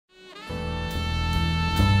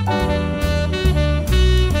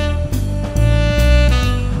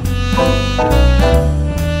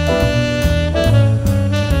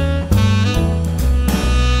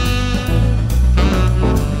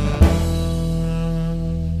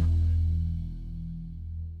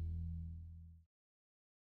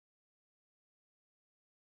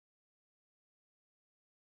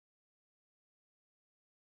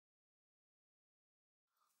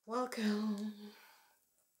Welcome.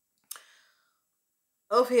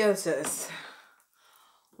 Ophiuchus.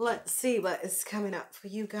 Let's see what is coming up for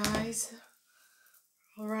you guys.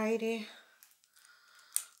 Alrighty.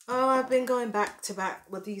 Oh, I've been going back to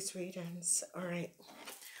back with these readings. Alright.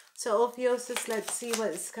 So Ophiuchus, let's see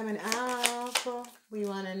what is coming up. We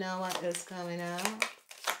want to know what is coming up.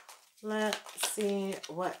 Let's see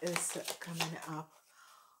what is coming up.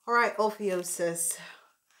 Alright, Ophiuchus.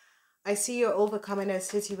 I see you're overcoming a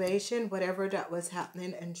situation, whatever that was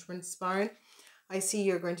happening and transpiring. I see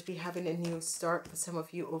you're going to be having a new start for some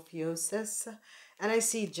of you, Ophiuchus. And I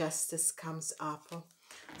see justice comes up.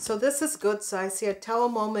 So this is good. So I see a tower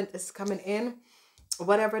moment is coming in.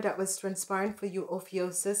 Whatever that was transpiring for you,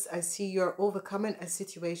 Ophiuchus, I see you're overcoming a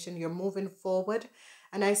situation. You're moving forward.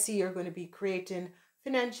 And I see you're going to be creating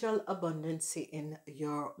financial abundance in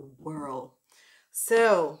your world.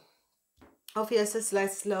 So, Ophiuchus,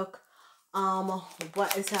 let's look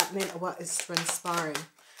what is happening, what is transpiring.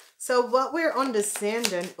 So what we're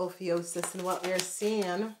understanding, Ophiuchus, and what we're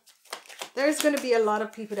seeing, there's going to be a lot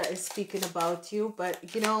of people that is speaking about you, but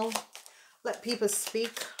let people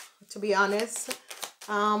speak, to be honest.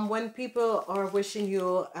 When people are wishing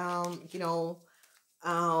you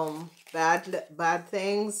bad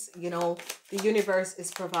things, the universe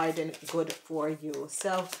is providing good for you.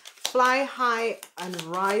 So fly high and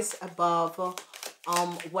rise above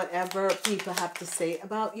whatever people have to say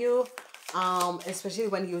about you, especially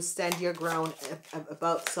when you stand your ground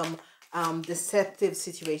about some deceptive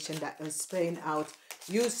situation that is playing out.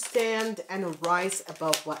 You stand and rise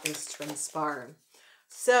above what is transpiring.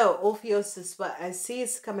 So Ophiuchus, what I see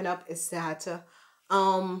is coming up is that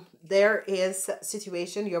there is a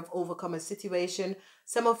situation, you have overcome a situation.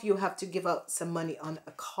 Some of you have to give out some money on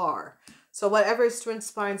a car. So whatever is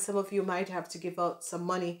transpiring, some of you might have to give out some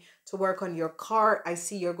money to work on your car. I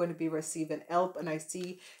see you're going to be receiving help, and I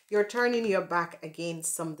see you're turning your back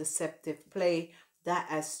against some deceptive play that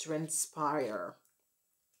has transpired.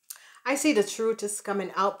 I see the truth is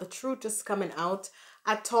coming out. The truth is coming out.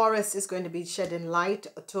 A Taurus is going to be shedding light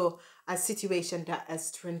to a situation that has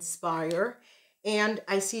transpired. And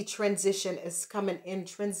I see transition is coming in.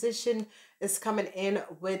 Transition is coming in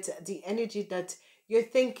with the energy that you're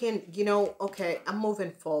thinking, okay, I'm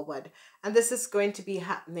moving forward. And this is going to be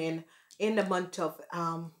happening in the month of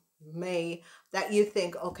May, that you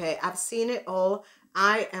think, okay, I've seen it all.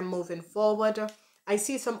 I am moving forward. I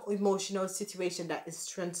see some emotional situation that is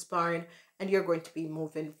transpiring, and you're going to be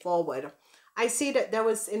moving forward. I see that there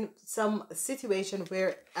was in some situation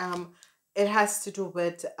where it has to do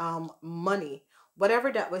with money. Whatever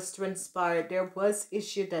that was transpired, there was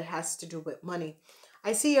issue that has to do with money.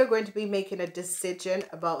 I see you're going to be making a decision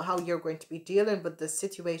about how you're going to be dealing with the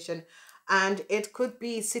situation, and it could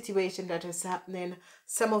be a situation that is happening.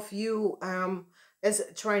 Some of you is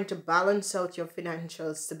trying to balance out your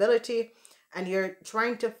financial stability, and you're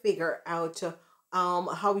trying to figure out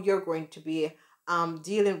how you're going to be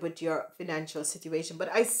dealing with your financial situation. But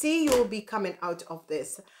I see you will be coming out of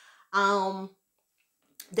this.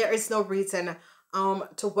 There is no reason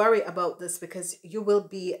to worry about this, because you will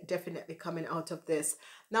be definitely coming out of this.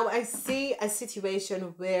 Now I see a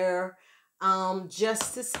situation where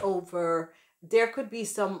justice over, there could be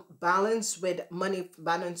some balance with money,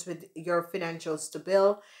 balance with your financial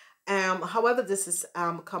stability. However this is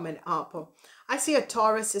coming up, I see a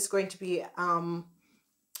Taurus is going to be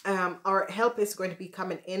our help is going to be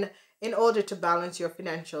coming in order to balance your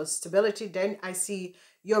financial stability. Then I see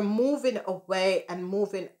you're moving away and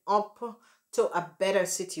moving up to a better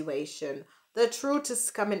situation. The truth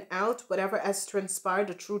is coming out. Whatever has transpired,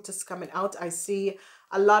 the truth is coming out. I see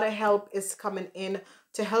a lot of help is coming in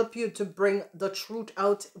to help you to bring the truth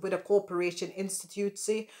out with a corporation institute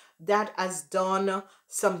that has done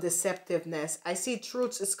some deceptiveness. I see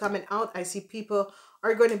truth is coming out. I see people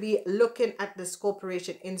are going to be looking at this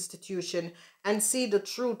corporation institution and see the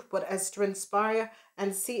truth, what has transpired,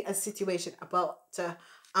 and see a situation about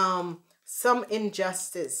some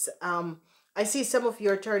injustice. I see some of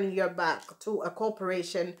you are turning your back to a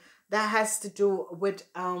corporation that has to do with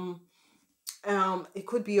it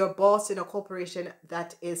could be your boss in a corporation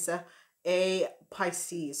that is a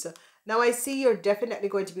Pisces. Now I see you're definitely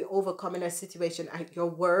going to be overcoming a situation at your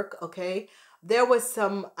work. Okay, there was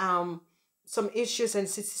some issues and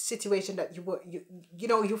situation that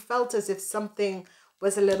you felt as if something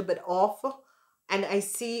was a little bit off, and I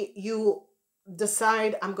see you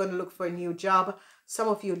decide, I'm going to look for a new job. Some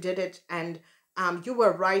of you did it, and you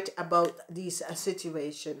were right about this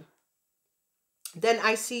situation. Then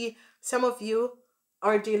I see some of you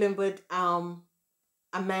are dealing with a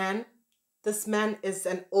man. This man is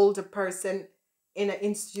an older person in an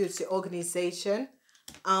institute organization.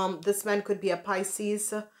 This man could be a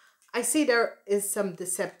Pisces. I see there is some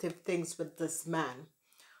deceptive things with this man.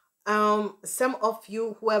 Some of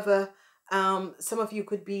you, whoever, some of you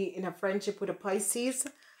could be in a friendship with a Pisces.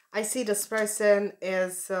 I see this person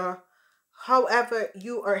is, however,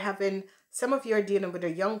 you are having, some of you are dealing with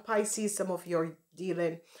a young Pisces, some of you are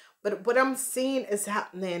dealing, but what I'm seeing is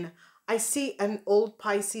happening. I see an old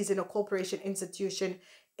Pisces in a corporation institution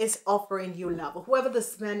is offering you love. Whoever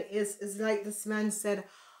this man is like this man said,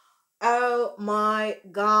 oh my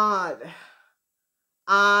God.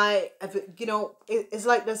 It's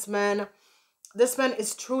like this man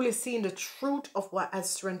is truly seeing the truth of what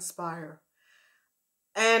has transpired.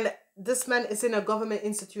 And this man is in a government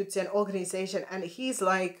institute and organization, and he's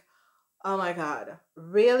like, oh my God,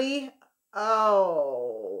 really?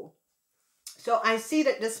 Oh. So I see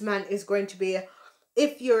that this man is going to be,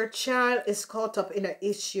 if your child is caught up in an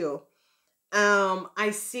issue,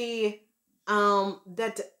 I see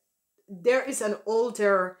that there is an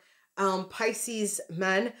older Pisces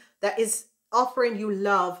man that is offering you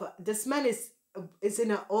love. This man is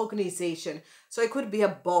in an organization, so it could be a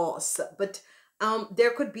boss, but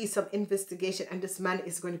there could be some investigation, and this man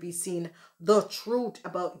is going to be seeing the truth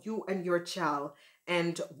about you and your child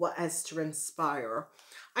and what has transpired.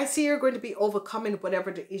 I see you're going to be overcoming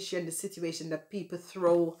whatever the issue and the situation that people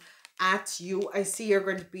throw at you. I see you're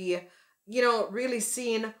going to be, really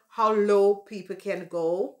seeing how low people can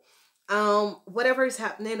go. Whatever is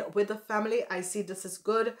happening with the family, I see this is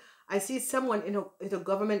good. I see someone in a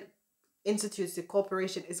government institute, the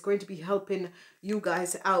corporation, is going to be helping you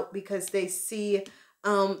guys out because they see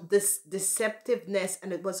this deceptiveness,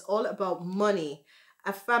 and it was all about money,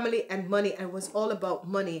 a family and money, and it was all about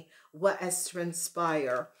money, what has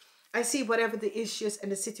transpired. I see whatever the issues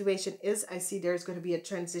and the situation is, I see there's going to be a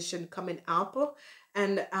transition coming up,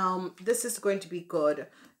 and this is going to be good.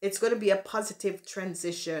 It's going to be a positive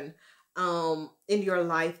transition in your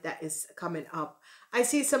life that is coming up. I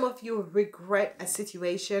see some of you regret a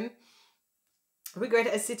situation.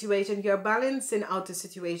 You're balancing out a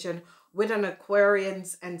situation with an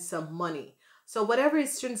Aquarius and some money. So whatever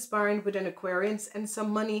is transpiring with an Aquarius and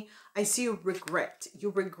some money, I see you regret. You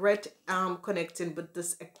regret connecting with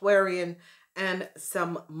this Aquarian and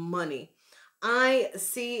some money. I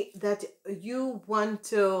see that you want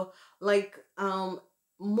to like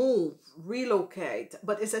move, relocate,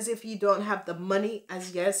 but it's as if you don't have the money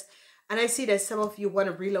as yes. And I see that some of you want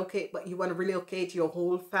to relocate, but you want to relocate your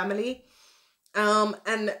whole family.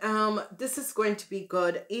 This is going to be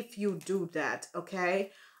good if you do that,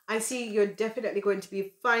 okay? I see you're definitely going to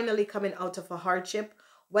be finally coming out of a hardship.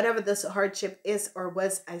 Whatever this hardship is or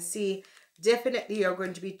was, I see definitely you're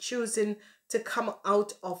going to be choosing to come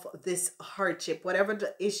out of this hardship. Whatever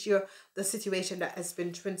the issue, the situation that has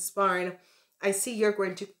been transpiring, I see you're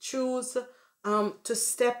going to choose to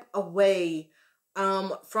step away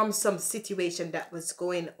from some situation that was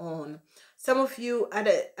going on. Some of you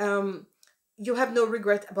you have no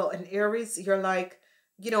regret about an Aries. You're like,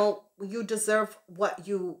 you deserve what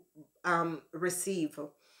you receive.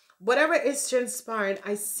 Whatever is transpiring,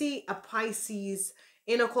 I see a Pisces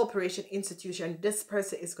in a corporation institution. This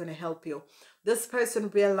person is going to help you. This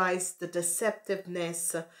person realized the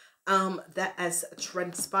deceptiveness that has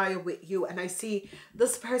transpired with you, and I see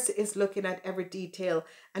this person is looking at every detail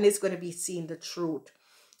and is going to be seeing the truth.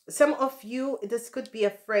 Some of you, this could be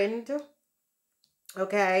a friend,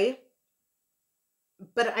 okay?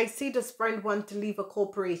 But I see this friend want to leave a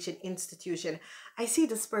corporation institution. I see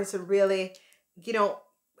this person really,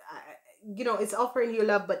 it's offering you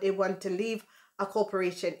love, but they want to leave a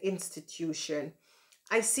corporation institution.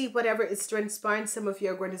 I see whatever is transpiring. Some of you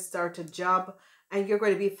are going to start a job, and you're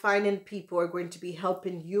going to be finding people who are going to be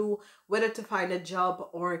helping you, whether to find a job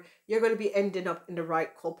or you're going to be ending up in the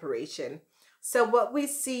right corporation. So what we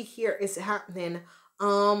see here is happening.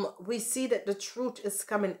 We see that the truth is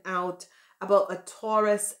coming out about a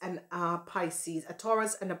Taurus and a Pisces. A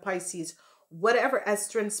Taurus and a Pisces. Whatever has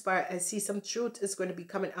transpired, I see some truth is going to be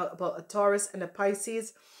coming out about a Taurus and a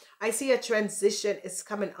Pisces. I see a transition is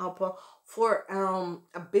coming up for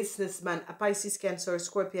a businessman, a Pisces, Cancer,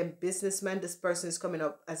 Scorpion businessman. This person is coming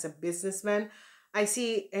up as a businessman. I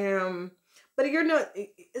see, but you're not,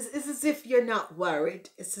 it's as if you're not worried.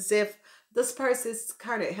 It's as if this person is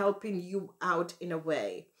kind of helping you out in a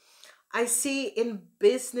way. I see in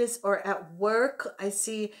business or at work, I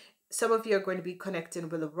see some of you are going to be connecting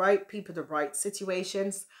with the right people, the right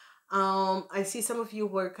situations. I see some of you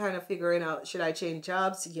were kind of figuring out, should I change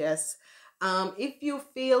jobs? Yes. If you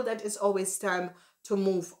feel that it's always time to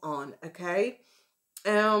move on, okay?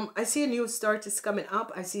 I see a new start is coming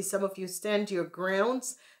up. I see some of you stand your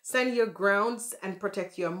grounds and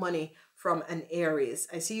protect your money from an Aries.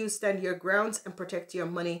 I see you stand your grounds and protect your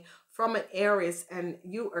money from an Aries, and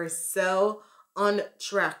you are so on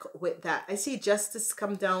track with that. I see justice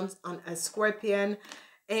come down on a Scorpion,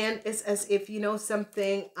 and it's as if you know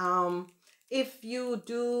something. If you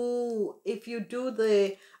do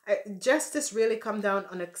the justice really come down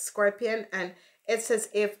on a Scorpion, and it's as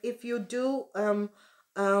if you do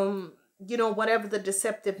you know, whatever the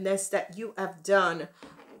deceptiveness that you have done,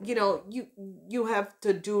 you know, you have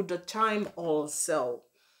to do the time also.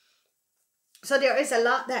 So there is a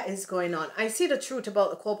lot that is going on. I see the truth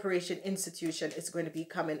about the corporation institution is going to be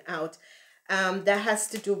coming out. That has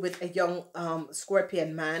to do with a young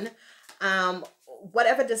Scorpion man.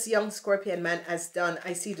 Whatever this young Scorpion man has done,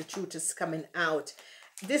 I see the truth is coming out.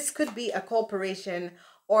 This could be a corporation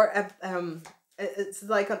or it's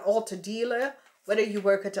like an auto dealer. Whether you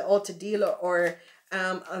work at an auto dealer or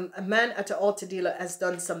a man at an auto dealer has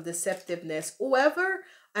done some deceptiveness. Whoever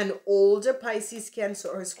an older Pisces, Cancer,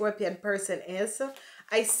 or Scorpion person is,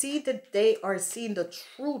 I see that they are seeing the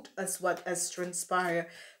truth as what has transpired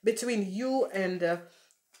between you and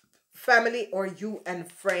family, or you and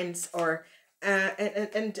friends, or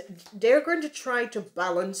and they're going to try to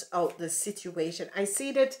balance out the situation. I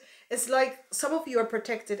see that it's like some of you are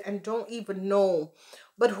protected and don't even know,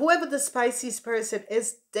 but whoever the Pisces person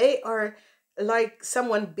is, they are like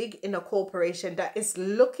someone big in a corporation that is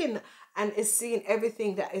looking and is seeing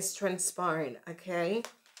everything that is transpiring. Okay,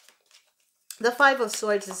 the Five of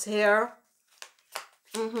Swords is here.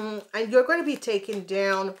 And you're going to be taking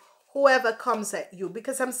down whoever comes at you,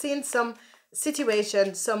 because I'm seeing some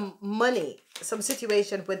situation, some money, some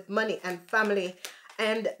situation with money and family.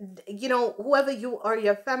 And, you know, whoever you are,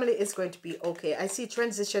 your family is going to be okay. I see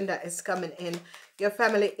transition that is coming in. Your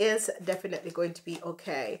family is definitely going to be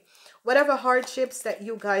okay. Whatever hardships that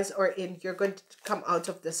you guys are in, you're going to come out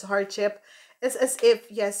of this hardship. It's as if,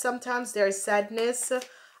 yes, sometimes there is sadness.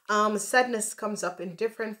 Sadness comes up in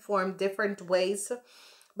different form, different ways.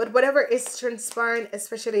 But whatever is transpiring,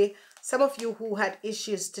 especially some of you who had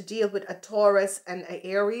issues to deal with a Taurus and a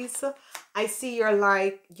Aries, I see you're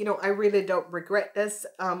like, you know, I really don't regret this,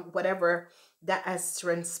 whatever that has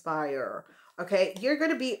transpired. Okay, you're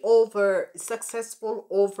going to be successful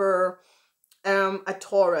over a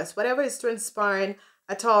Taurus. Whatever is transpiring,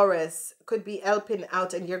 a Taurus could be helping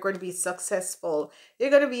out, and you're going to be successful. You're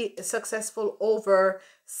going to be successful over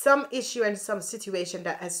some issue and some situation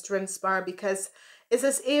that has transpired, because it's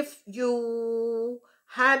as if you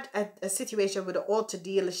had a situation with an auto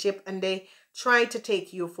dealership and they tried to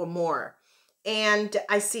take you for more. And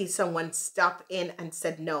I see someone stop in and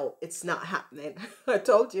said, no, it's not happening. I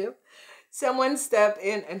told you. Someone stepped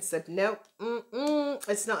in and said, no,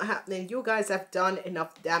 it's not happening. You guys have done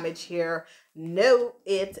enough damage here. No,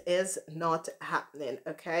 it is not happening.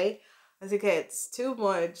 Okay. As okay, it's too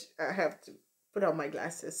much. I have to put on my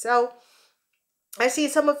glasses. So I see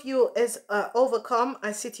some of you is overcome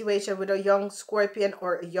a situation with a young Scorpion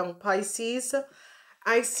or a young Pisces.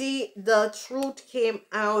 I see the truth came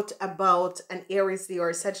out about an Aries, Leo,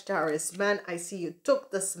 or Sagittarius man. I see you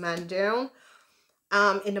took this man down.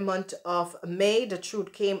 In the month of May, the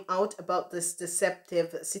truth came out about this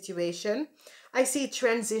deceptive situation. I see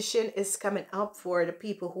transition is coming up for the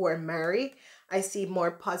people who are married. I see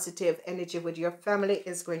more positive energy with your family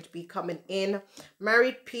is going to be coming in.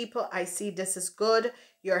 Married people, I see this is good.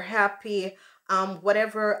 You're happy.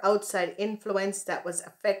 Whatever outside influence that was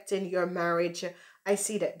affecting your marriage, I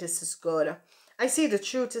see that this is good. I see the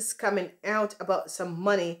truth is coming out about some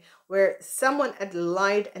money where someone had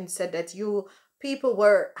lied and said that you people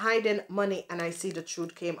were hiding money, and I see the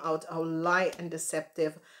truth came out how lie and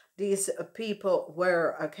deceptive these people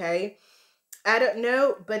were. Okay, I don't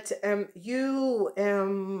know, but you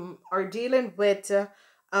are dealing with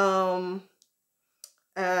a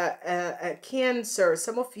Cancer.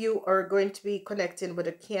 Some of you are going to be connecting with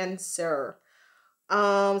a Cancer.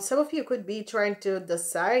 Some of you could be trying to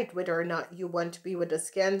decide whether or not you want to be with this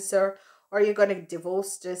Cancer, or you're going to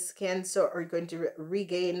divorce this Cancer, or you're going to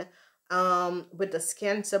regain with this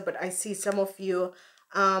Cancer. But I see some of you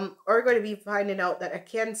are going to be finding out that a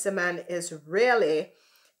Cancer man is really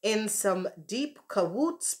in some deep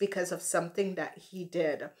cahoots because of something that he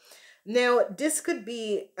did. Now, this could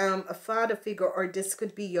be a father figure, or this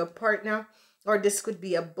could be your partner, or this could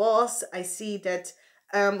be a boss. I see that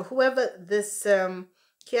whoever this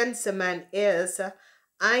Cancer man is,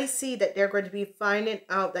 I see that they're going to be finding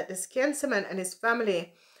out that this Cancer man and his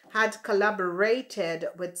family had collaborated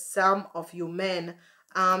with some of you men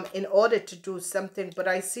in order to do something. But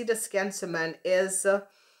I see this Cancer man is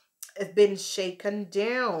been shaken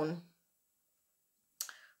down.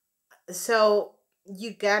 So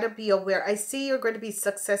you gotta be aware. I see you're going to be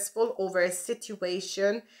successful over a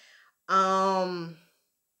situation. Um,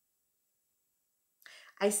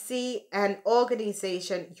 I see an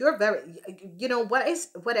organization. You're very,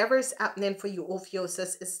 whatever is happening for you,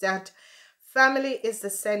 Ophiuchus, is that family is the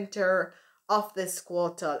center of this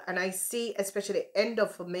quarter. And I see, especially end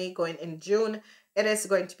of May going in June, it is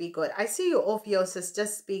going to be good. I see you, Ophiuchus,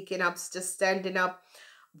 just speaking up, just standing up.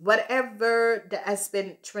 Whatever that has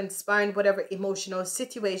been transpiring, whatever emotional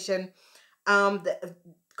situation, the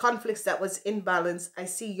conflicts that was imbalance, I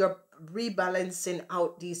see you're rebalancing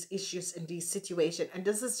out these issues in these situations, and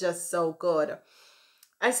this is just so good.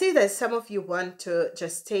 I see that some of you want to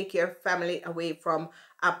just take your family away from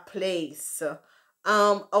a place,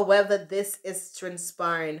 or whether this is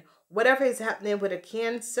transpiring, whatever is happening with a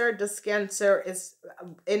cancer, this cancer is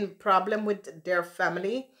in problem with their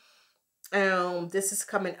family. This is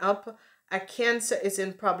coming up. A cancer is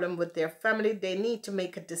in problem with their family. They need to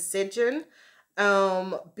make a decision,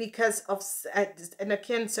 because of and a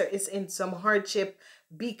cancer is in some hardship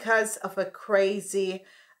because of a crazy,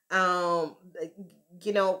 um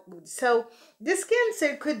so this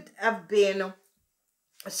cancer could have been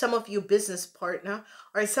some of you business partner,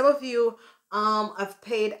 or some of you have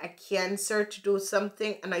paid a cancer to do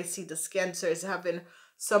something, and I see this cancer is having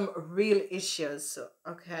some real issues.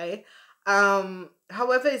 Okay.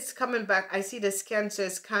 However, it's coming back. I see this cancer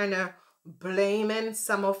is kind of blaming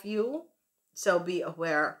some of you, so be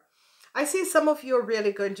aware. I see some of you are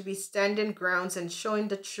really going to be standing grounds and showing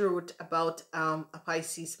the truth about a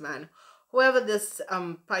Pisces man. Whoever this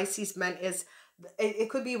Pisces man is, it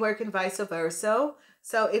could be working vice versa.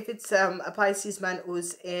 So if it's a Pisces man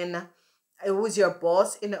who's your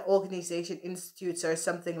boss in an organization, institutes, or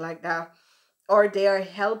something like that, or they are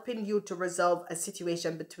helping you to resolve a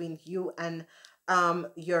situation between you and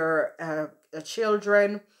your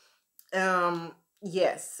children,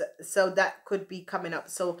 yes, so that could be coming up,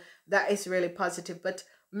 so that is really positive. But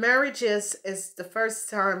marriages is the first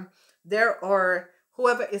time there are,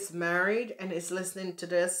 whoever is married and is listening to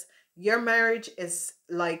this, your marriage is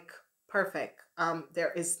like perfect.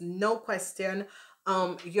 There is no question.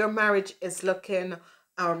 Your marriage is looking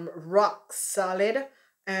rock solid.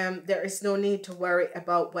 There is no need to worry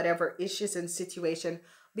about whatever issues and situation,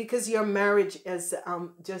 because your marriage is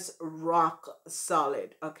just rock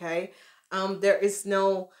solid. Okay. There is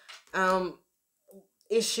no um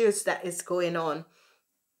issues that is going on.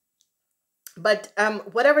 But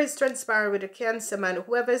whatever is transpiring with a cancer man,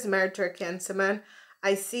 whoever is married to a cancer man,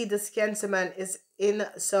 I see this cancer man is in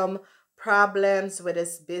some problems with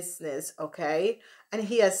his business. Okay. And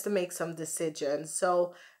he has to make some decisions.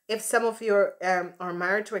 So if some of you are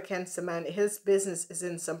married to a cancer man, his business is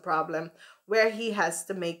in some problem where he has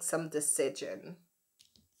to make some decision.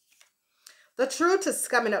 The truth is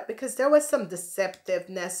coming up because there was some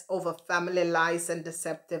deceptiveness over family lies and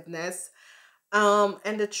deceptiveness.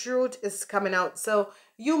 And the truth is coming out. So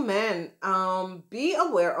you men, be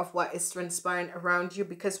aware of what is transpiring around you,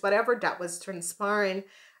 because whatever that was transpiring,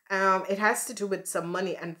 it has to do with some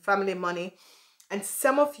money and family money. And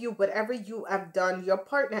some of you, whatever you have done, your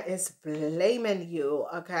partner is blaming you.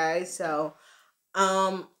 Okay. So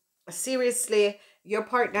um seriously, your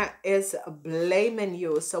partner is blaming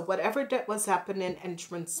you. So whatever that was happening and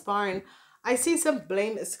transpiring, I see some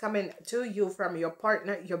blame is coming to you from your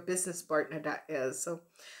partner, your business partner, that is.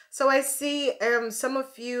 So I see some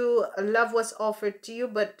of you, love was offered to you,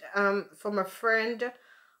 but from a friend.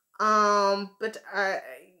 But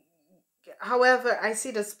however, I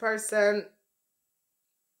see this person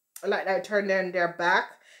like they're turning their back.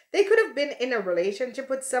 They could have been in a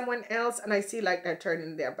relationship with someone else, and I see like they're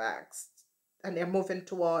turning their backs and they're moving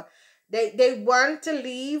toward, they want to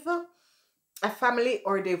leave a family,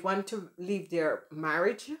 or they want to leave their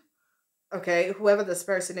marriage. Okay, whoever this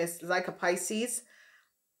person is, like a Pisces.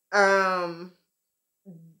 Um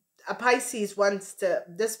a Pisces wants to,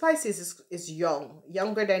 this Pisces is young,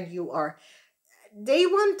 younger than you are. They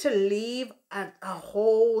want to leave a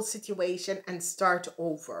whole situation and start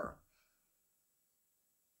over.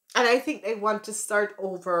 And I think they want to start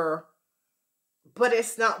over, but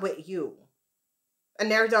it's not with you.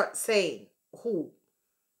 And they're not saying who.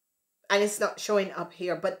 And it's not showing up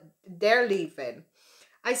here, but they're leaving.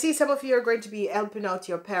 I see some of you are going to be helping out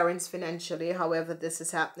your parents financially, however this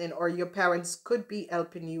is happening, or your parents could be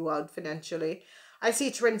helping you out financially. I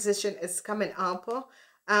see transition is coming up.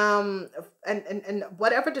 And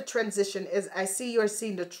whatever the transition is, I see you're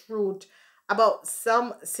seeing the truth about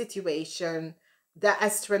some situation that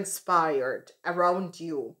has transpired around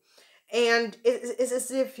you. And it's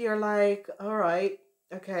as if you're like, all right,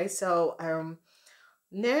 okay, so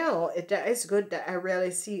Now, that is good that I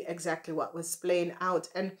really see exactly what was playing out.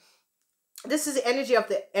 And this is the energy of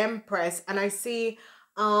the Empress. And I see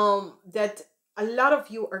that a lot of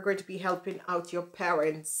you are going to be helping out your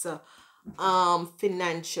parents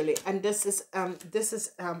financially. And this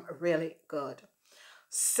is really good.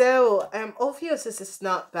 So, Ophiuchus is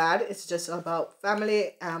not bad. It's just about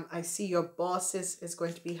family. I see your bosses is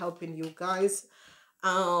going to be helping you guys.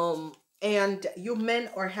 And you men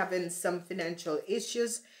are having some financial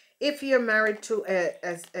issues. If you're married to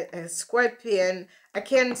a Scorpion, a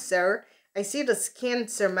Cancer, I see this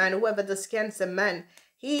Cancer man, whoever this Cancer man,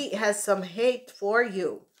 he has some hate for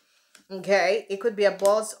you. Okay, it could be a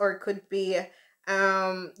boss or it could be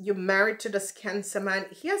you married to this Cancer man.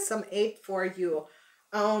 He has some hate for you.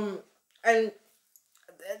 Um, and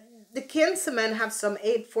the Cancer man have some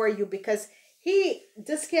hate for you because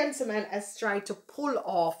this Cancer man has tried to pull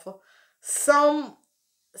off some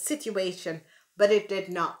situation, but it did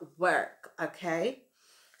not work. Okay,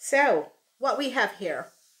 so what we have here,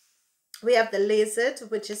 we have the lizard,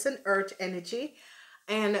 which is an earth energy,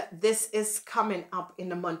 and this is coming up in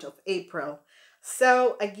the month of April.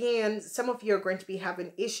 So again, some of you are going to be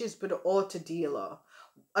having issues with the auto dealer.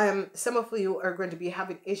 Some of you are going to be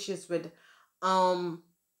having issues with um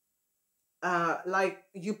like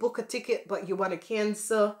you book a ticket but you want to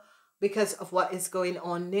cancel because of what is going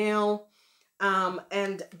on now.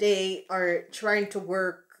 And they are trying to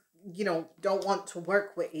work, don't want to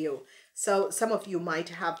work with you. So some of you might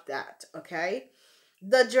have that. Okay,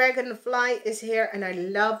 the dragonfly is here, and I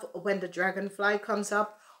love when the dragonfly comes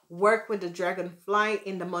up. Work with the dragonfly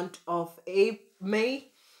in the month of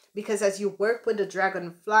May, because as you work with the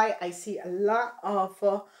dragonfly, I see a lot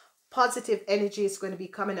of positive energy is going to be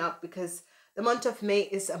coming up, because the month of May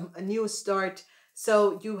is a new start.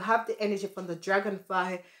 So you have the energy from the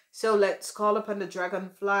dragonfly. So let's call upon the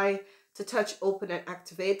dragonfly to touch, open, and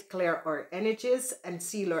activate, clear our energies, and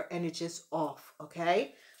seal our energies off.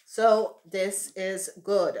 Okay, so this is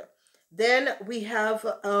good. Then we have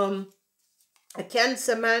a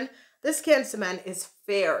Cancer man. This Cancer man is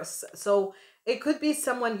fierce. So it could be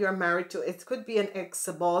someone you're married to. It could be an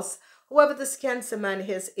ex-boss. Whoever this Cancer man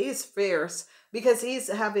is fierce, because he's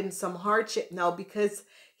having some hardship now, because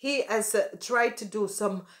he has tried to do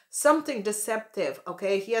something deceptive.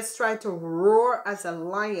 Okay, he has tried to roar as a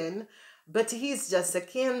lion, but he's just a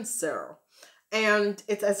Cancer, and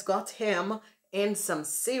it has got him in some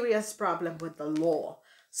serious problem with the law.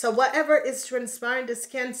 So whatever is transpiring, this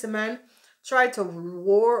Cancer man try to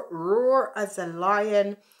roar as a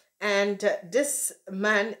lion, and this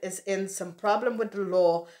man is in some problem with the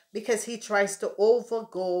law because he tries to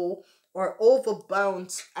overgo or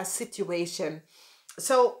overbounce a situation.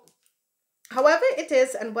 So however it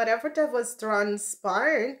is, and whatever that was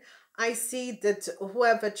transpiring, I see that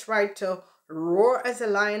whoever tried to roar as a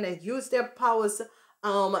lion and use their powers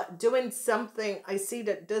doing something, I see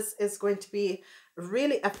that this is going to be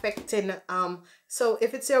really affecting. So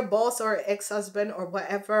if it's your boss or ex-husband or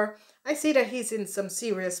whatever, I see that he's in some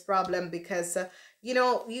serious problem, because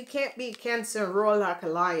you can't be Cancer and roar like a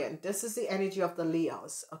lion. This is the energy of the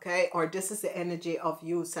Leos, okay? Or this is the energy of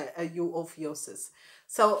you Ophiuchus.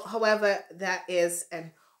 So however that is,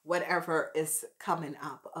 and whatever is coming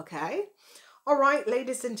up. Okay, all right,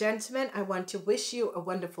 ladies and gentlemen, I want to wish you a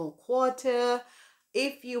wonderful quarter.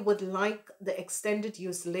 If you would like the extended,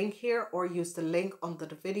 use the link here or use the link under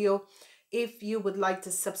the video. If you would like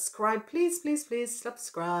to subscribe, please, please, please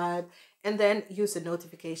subscribe, and then use the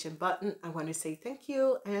notification button. I want to say thank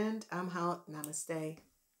you, and I'm out. Namaste.